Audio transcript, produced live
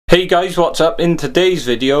Hey guys, what's up? In today's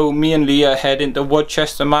video, me and Leah head into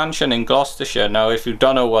Woodchester Mansion in Gloucestershire. Now, if you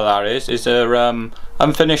don't know what that is a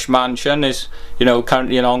unfinished mansion. Is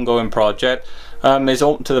currently an ongoing project. It's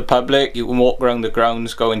open to the public. You can walk around the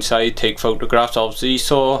grounds, go inside, take photographs, obviously.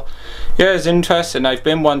 So yeah, it's interesting. I've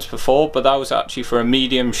been once before, but that was actually for a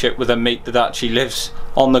mediumship with a mate that actually lives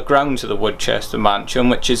on the grounds of the Woodchester Mansion,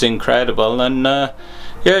 which is incredible. And yeah,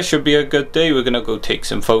 it should be a good day. We're gonna go take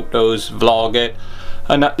some photos, vlog it.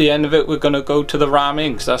 And at the end of it, we're going to go to the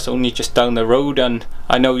ramming, because that's only just down the road, and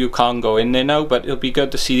I know you can't go in there now, but it'll be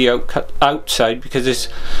good to see the outside because it's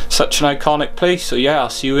such an iconic place. So yeah, I'll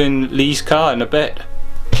see you in Lee's car in a bit.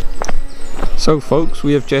 So folks,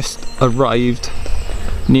 we have just arrived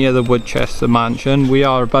near the Woodchester Mansion. We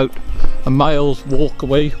are about a mile's walk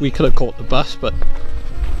away. We could have caught the bus, but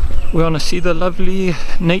we want to see the lovely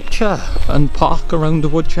nature and park around the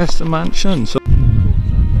Woodchester Mansion. So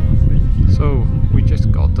we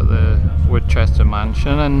just got to the Woodchester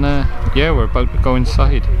Mansion, and yeah, we're about to go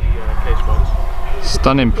inside.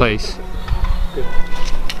 Stunning place.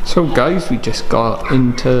 So guys, we just got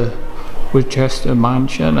into Woodchester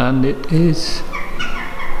Mansion and it is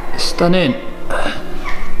stunning.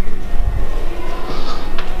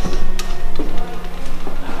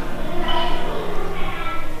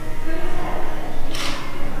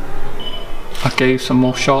 I'll give you some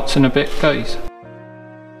more shots in a bit, guys.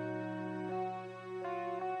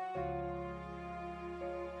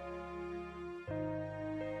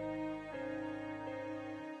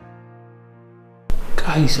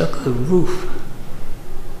 Guys, look at the roof.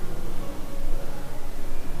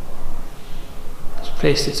 This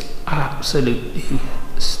place is absolutely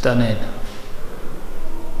stunning.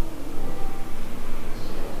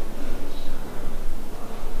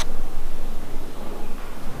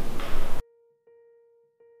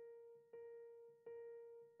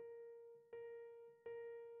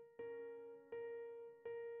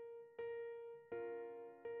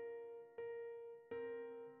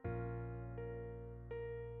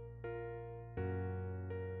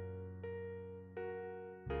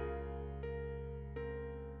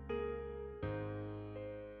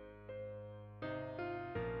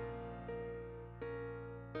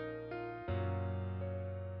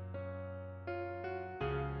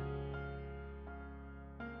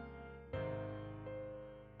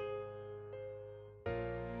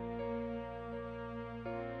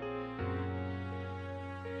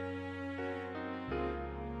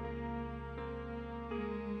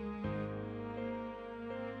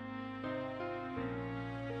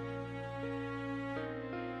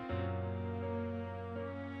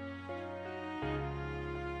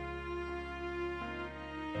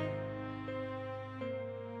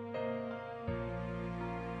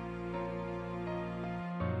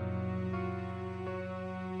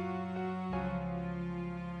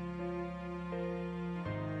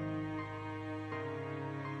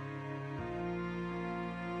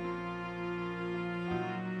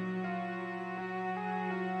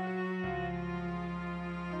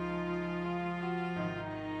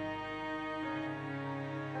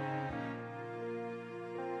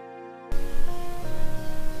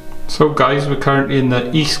 So guys, we're currently in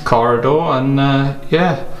the east corridor, and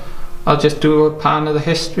yeah, I'll just do a pan of the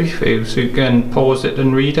history for you so you can pause it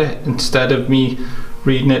and read it instead of me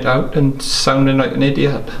reading it out and sounding like an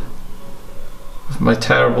idiot with my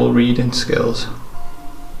terrible reading skills.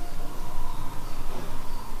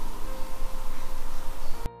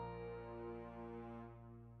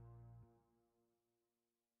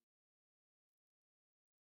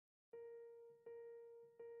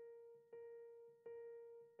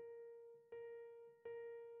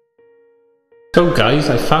 So guys,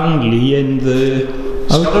 I found Lee in the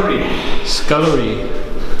scullery,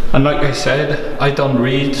 and like I said, I don't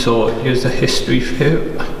read, so here's the history for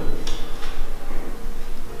you.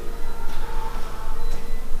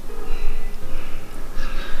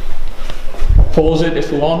 Pause it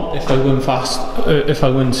if you want, if I went fast, if I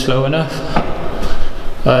went slow enough.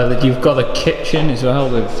 That you've got a kitchen as well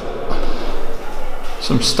with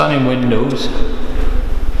some stunning windows.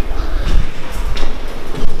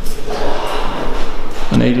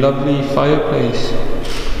 And a lovely fireplace.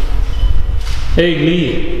 Hey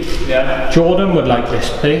Lee. Yeah? Jordan would like this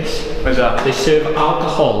place. Where's that? They serve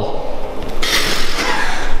alcohol.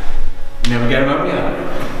 You never get him out yet?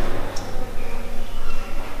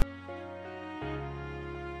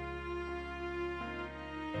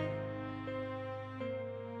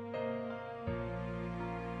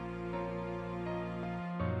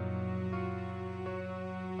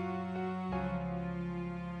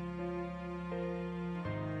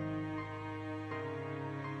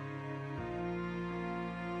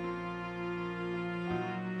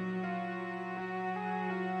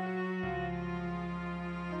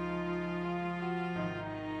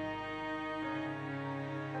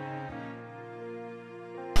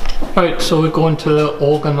 Right, so we're going to the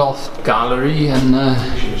organ loft gallery and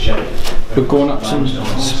we're going up some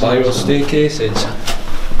spiral staircases.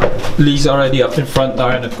 Lee's already up in front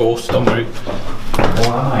there in a ghost, don't worry.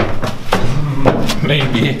 Why?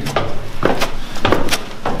 Maybe.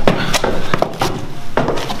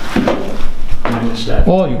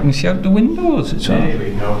 Oh, you can see out the windows. It's there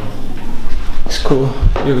we go. It's cool.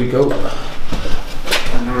 Here we go.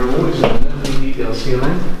 And the reward is the detail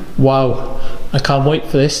ceiling. Wow. I can't wait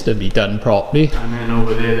for this to be done properly. And then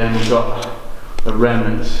over there then we've got the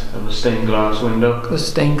remnants of a stained glass window. The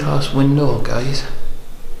stained glass window, guys.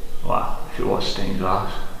 Wow, if it was stained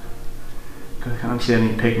glass. Because I can't see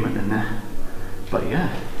any pigment in there. But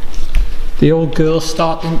yeah. The old girl's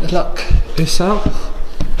starting to look herself.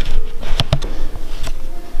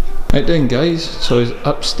 Right then guys, so it's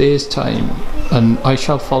upstairs time and I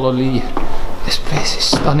shall follow Lee. This place is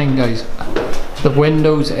stunning, guys. The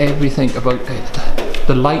windows, everything about it.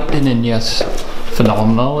 The lighting in here is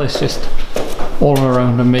phenomenal. It's just all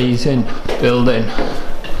around amazing building.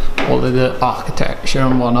 All of the architecture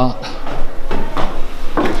and whatnot.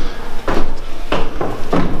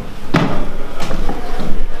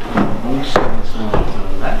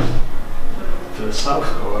 To the south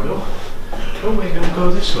corridor. Oh, we're going to go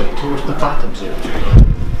this way towards the bathroom area.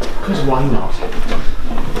 Because why not?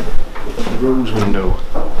 The rose window.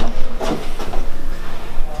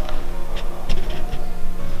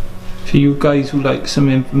 For you guys who like some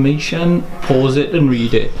information, pause it and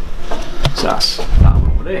read it. So that's that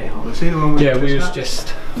one over there, obviously. The one Yeah, we was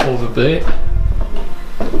just over there.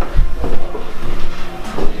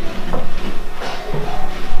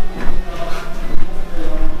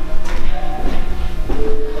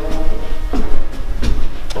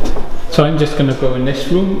 So I'm just going to go in this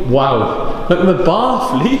room. Wow, look at the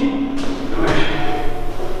bath, Lee.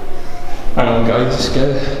 Hang on guys,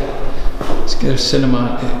 let's get a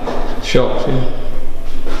cinema shot for you.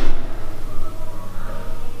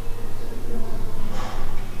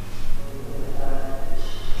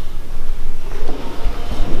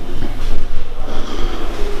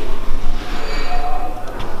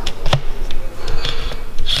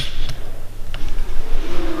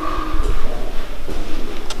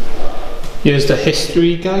 Here's the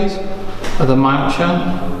history, guys, of the mansion,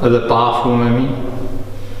 of the bathroom, I mean.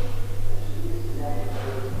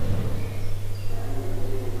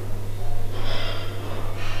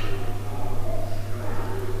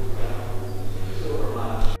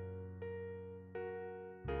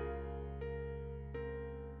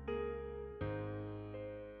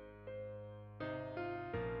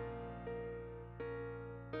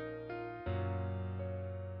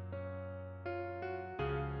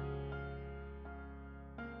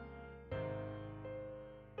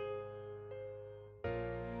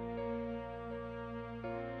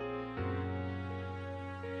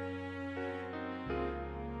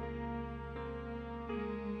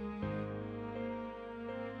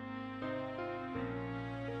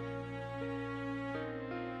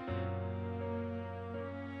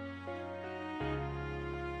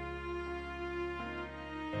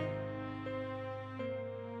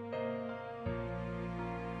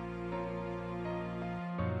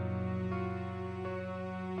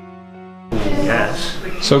 Yes.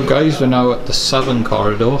 So guys, we're now at the southern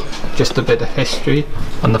corridor. Just a bit of history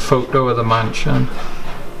and the photo of the mansion.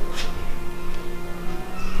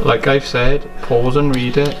 Like I've said, pause and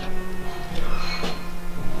read it.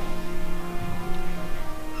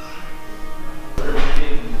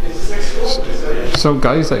 So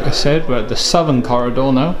guys, like I said, we're at the southern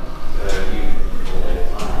corridor now.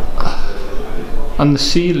 And the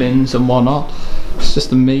ceilings and whatnot, it's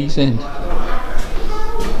just amazing.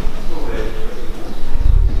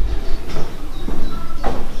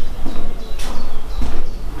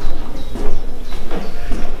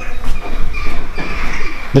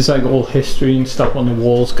 There's like all history and stuff on the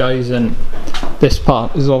walls, guys, and this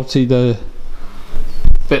part is obviously the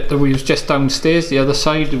bit that we was just downstairs. The other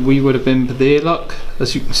side we would have been there, look,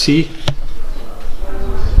 as you can see.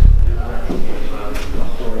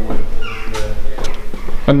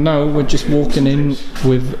 And now we're just walking in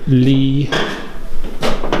with Lee.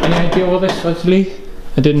 Any idea what this was, Lee?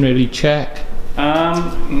 I didn't really check.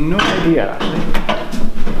 No idea actually.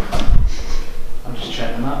 I'm just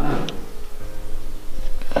checking that now.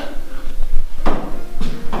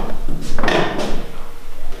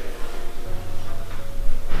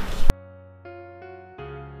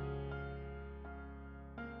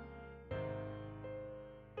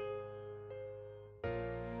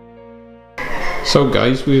 So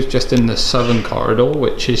guys, we was just in the southern corridor,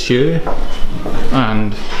 which is here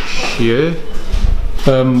and here.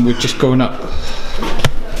 We're just going up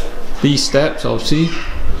these steps, obviously,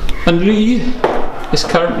 And Lee is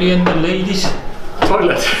currently in the ladies'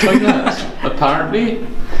 Toilet. Apparently.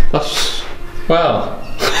 That's, well,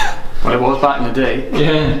 it was back in the day.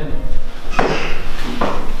 yeah.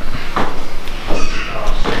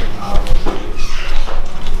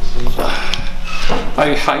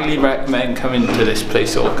 I highly recommend coming to this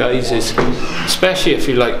place, though, guys, especially if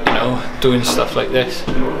you like, you know, doing stuff like this.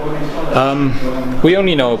 We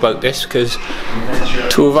only know about this because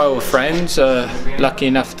 2 of our friends are lucky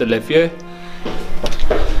enough to live here.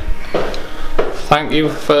 Thank you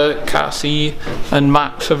for Cassie and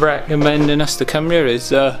Max for recommending us to come here.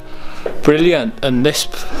 It's brilliant, and this,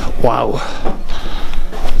 wow.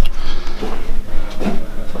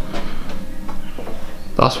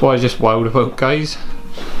 That's what I just wowed about, guys.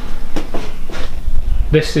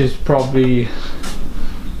 This is probably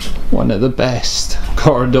one of the best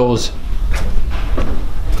corridors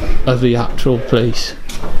of the actual place.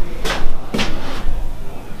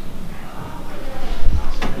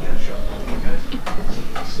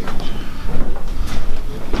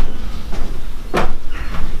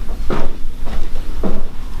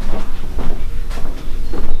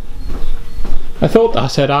 I thought that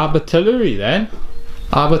said artillery then.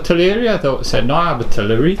 Artillery, I thought it said, not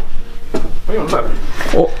artillery. What are you on about?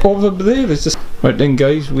 Over there is just... Right then,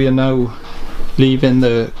 guys, we are now leaving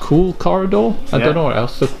the cool corridor. I don't know what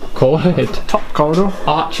else to call it. Top corridor.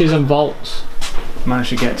 Arches and vaults. Managed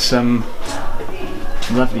to get some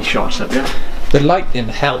lovely shots up here. The lighting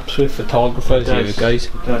helps with photographers here, guys.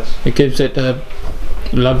 It does. It gives it a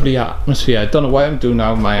lovely atmosphere. I don't know what I'm doing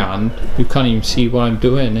now with my hand. You can't even see what I'm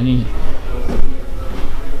doing, any.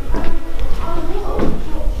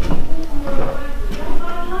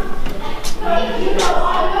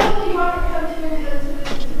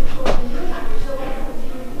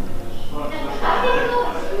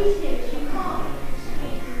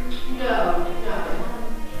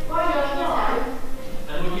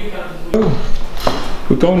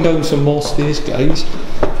 We're going down some more stairs, guys.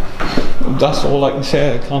 That's all I can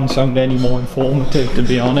say. I can't sound any more informative, to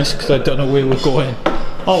be honest, because I don't know where we're going.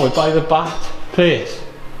 Oh, we're by the bat place.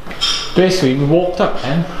 Basically, we walked up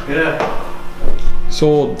then. Yeah.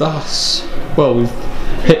 So that's, well,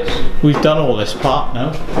 we've done all this part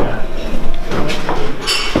now. Yeah.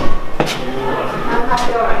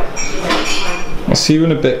 I'll see you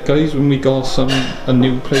in a bit, guys, when we got a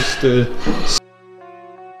new place to.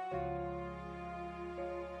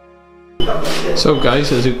 So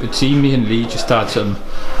guys, as you could see, me and Lee just had some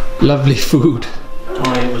lovely food.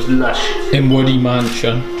 Oh, it was lush. In Woody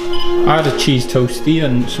Mansion. I had a cheese toastie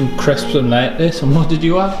and some crisps and lettuce, and what did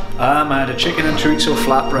you have? I had a chicken and chorizo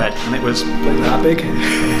flatbread, and it was like that big.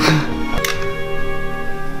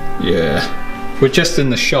 Yeah. We're just in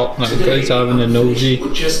the shop now, guys, having a nosy.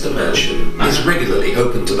 Woodchester Mansion is regularly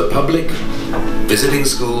open to the public, visiting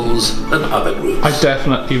schools and other groups. I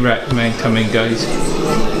definitely recommend coming, guys,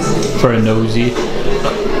 for a nosy.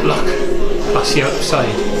 Look, that's the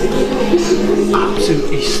outside.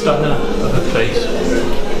 Absolutely stunning of the place.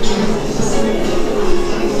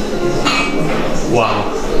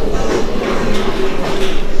 Wow.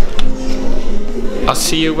 I'll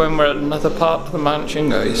see you when we're at another part of the mansion,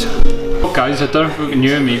 guys. Guys, I don't know if you can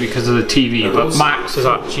hear me because of the TV, but Max is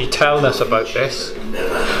actually telling us about this.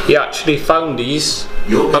 He actually found these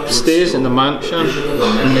upstairs in the mansion,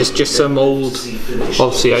 and there's just some old,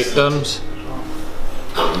 obviously, items.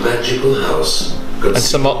 A magical house. And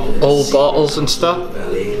some old bottles and stuff.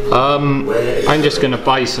 I'm just going to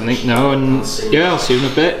buy something now, and yeah, I'll see you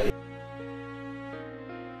in a bit.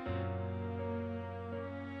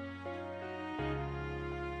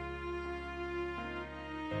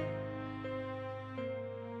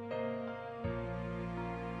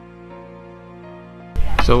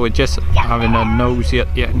 So we're just having a nosy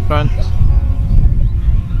at the entrance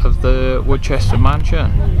of the Woodchester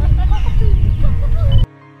Mansion.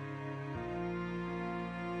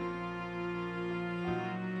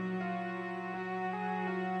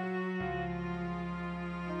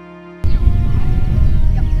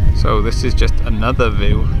 So this is just another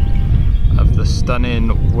view of the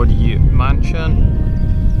stunning Woody Mansion.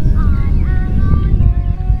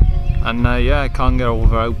 And yeah, I can't get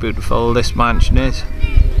over how beautiful this mansion is.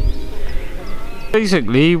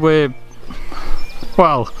 Basically,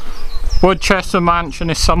 well, Woodchester Mansion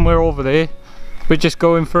is somewhere over there. We're just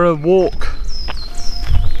going for a walk.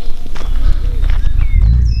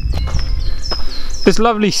 There's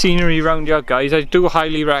lovely scenery around here, guys. I do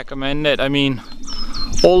highly recommend it. I mean,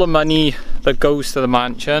 all the money that goes to the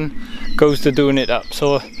mansion goes to doing it up.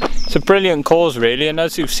 So it's a brilliant cause, really, and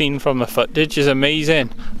as you've seen from the footage, is amazing.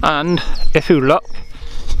 And if you look,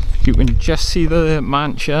 you can just see the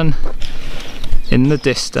mansion in the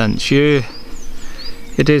distance. Here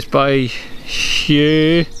it is, by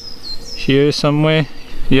here somewhere.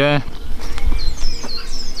 Yeah.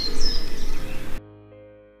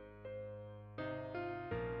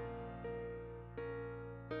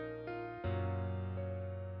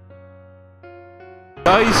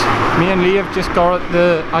 Guys, me and Lee have just got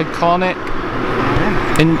the iconic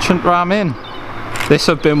ancient ram inn. This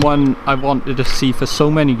has been one I wanted to see for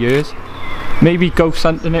so many years. Maybe ghost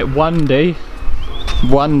hunting it one day.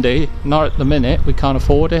 One day, not at the minute, we can't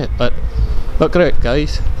afford it, but look at it,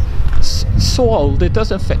 guys. It's so old, it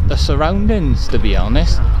doesn't fit the surroundings, to be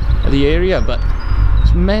honest, of the area, but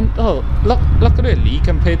it's mental. Look at it, Lee,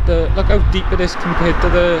 compared to, look how deep it is compared to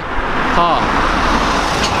the park.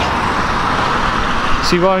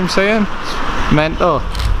 See what I'm saying? It's mental.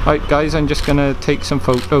 Right guys, I'm just gonna take some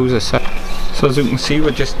photos a sec. So as you can see, we're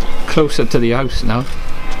just closer to the house now.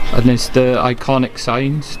 And it's the iconic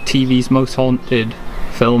signs, TV's most haunted,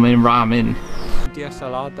 filming ram inn.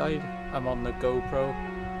 DSLR died, I'm on the GoPro.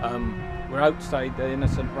 We're outside the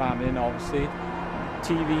innocent ram inn, obviously.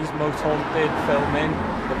 TV's most haunted, filming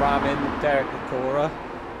the ram inn, Derek Acora.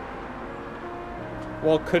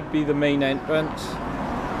 What could be the main entrance.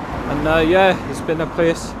 And yeah, it's been a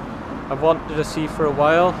place I've wanted to see for a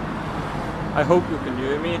while. I hope you can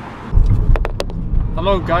hear me.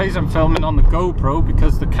 Hello guys, I'm filming on the GoPro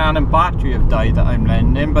because the Canon battery have died that I'm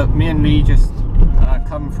lending, but me and Lee just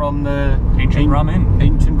come from the ancient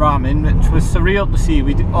ram inn, which was surreal to see.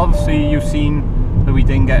 Obviously you've seen that we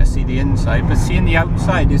didn't get to see the inside, but seeing the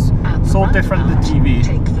outside is so different to TV.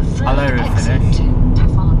 I'll let it finish.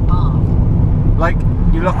 Like,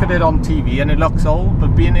 you look at it on TV and it looks old,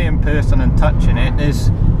 but being here in person and touching it is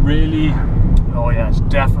really... Oh yeah, it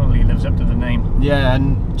definitely lives up to the name. Yeah,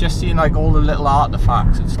 and just seeing like all the little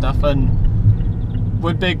artifacts and stuff, and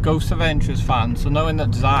we're big Ghost Adventures fans, so knowing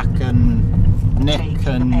that Zach and Nick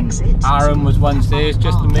and Aaron was once there is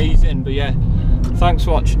just amazing. But yeah, thanks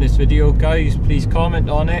for watching this video guys. Please comment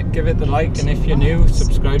on it, give it the like, and if you're new,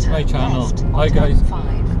 subscribe to my channel. Bye guys.